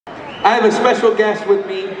I have a special guest with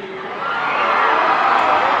me.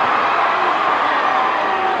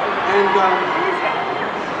 And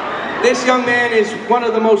this young man is one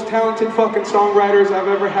of the most talented fucking songwriters I've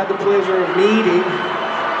ever had the pleasure of meeting.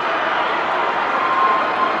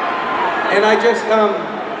 And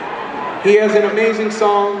he has an amazing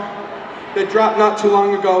song that dropped not too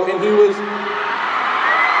long ago, and he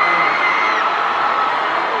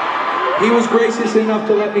was gracious enough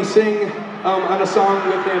to let me sing on a song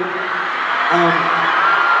with him.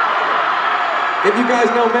 If you guys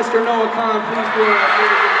know Mr. Noah Kahn, please do it.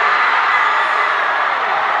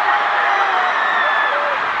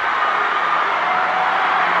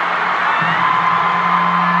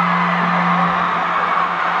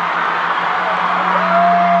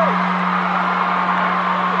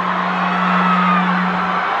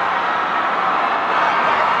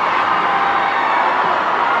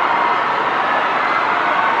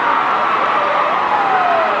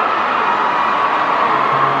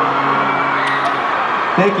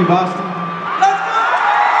 Thank you, Boston. Let's go!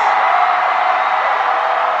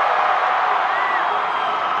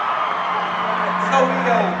 So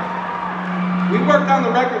we worked on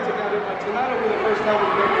the record together, but tonight will be the first time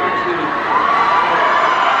we've ever actually.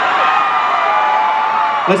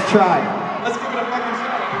 Let's try. Let's give it a fucking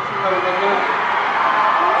shot.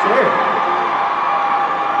 Sure.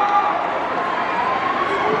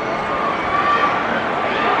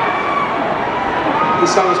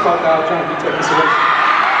 This song is called I'll Try and Be Taken Away.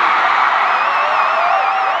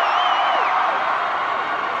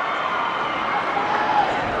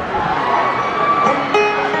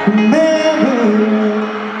 Remember,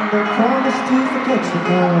 I promised to forget you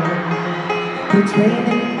now. But it's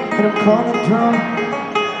raining and I'm calling drunk.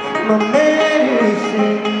 My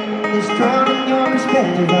medicine is drowning your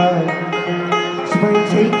perspective out. So I ain't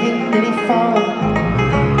taking any fall.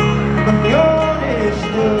 I'm the honest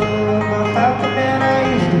still about the man I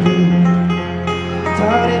used to be.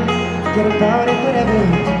 Doubt it, forget about it, whatever.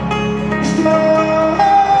 Small.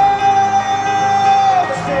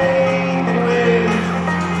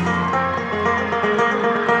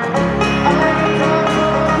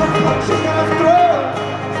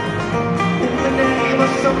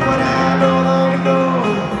 Someone I no longer know,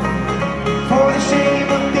 for the shame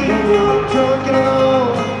of being young, drunk and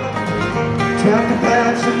alone. Traffic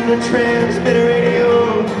lights and the transmitter radio.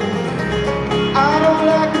 I don't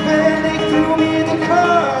like the band they threw me in the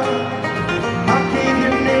car. I gave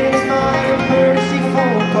your name as my emergency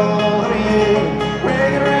phone call. Yeah,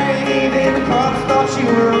 rang and rang, even the cops thought you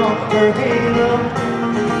were on her hanging up.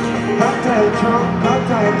 I'll die drunk, I'll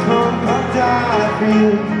die drunk, I'll die for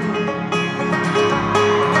you.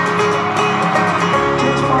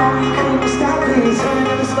 Turning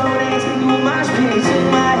to the slow dance and do my speech.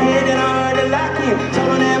 In my head and I heard a lock in. Told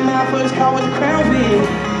her that my first car was a Crown Vic.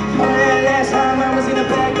 Oh, that last time I was in the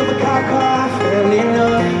back of a cop car, I fell in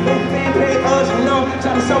love. Everything paid us alone.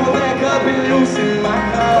 Trying to sew it back up and loosen my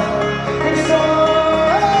car. And it's all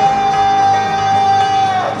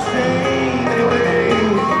the same anyway.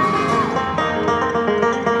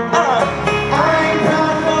 I ain't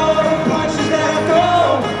proud for the punches that I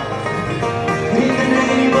throw. In the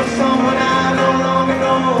name of someone I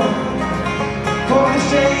for the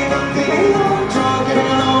shame of being drunk and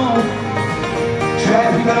alone.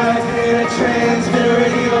 Traffic lights and a transmitter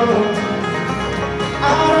radio.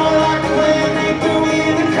 I don't like the way they threw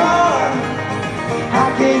me in the car. I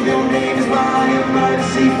gave your name as my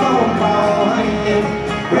emergency phone call.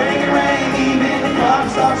 Rang and rang, even the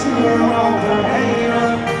cops thought you were wrong for hanging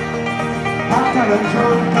up. I'll die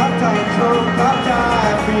drunk, I'll die drunk, I'll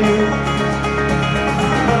die for you.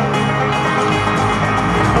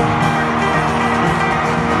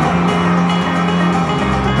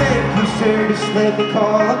 Just let me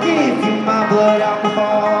call, I'll give you my blood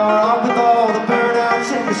alcohol. On with all the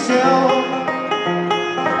burnouts in the cell.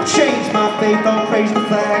 I changed my faith, I'll praise the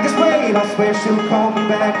flag. Just wait, I swear she'll call me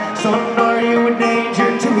back. Son, are you a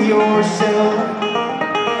danger to yourself?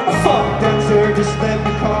 Fuck that, sir, just let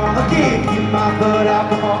me call. I'll give you my blood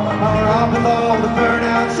alcohol. On with all the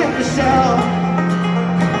burnouts in the cell.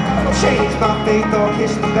 Change my faith or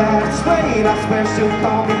kiss me back. Just wait, I swear she'll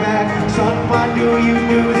call me back. Son, why do you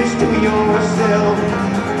do this to yourself?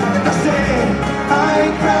 I said, I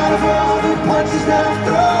ain't proud of all the punches that I've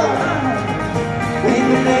thrown. In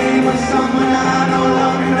the name of someone I no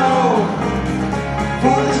longer know.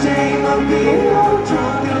 For the shame of being all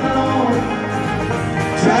drunk and alone.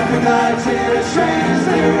 Traffic lights and a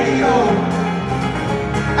transmitter radio.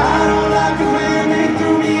 I don't like it when they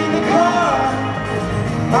threw me in the car.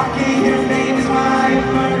 I gave your name as my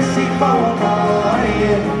emergency phone call.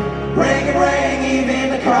 Yeah. Rang and rang,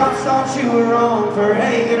 even the cops thought you were wrong for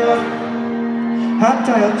up. I'll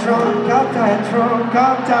die a drunk, I'll die a drunk,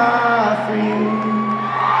 I'll die for you.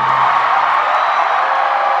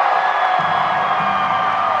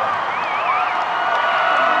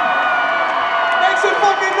 Make some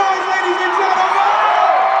fucking noise, ladies and gentlemen!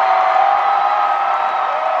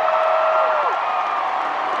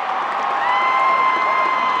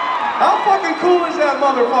 How fucking cool is that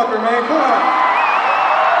motherfucker, man? Come on.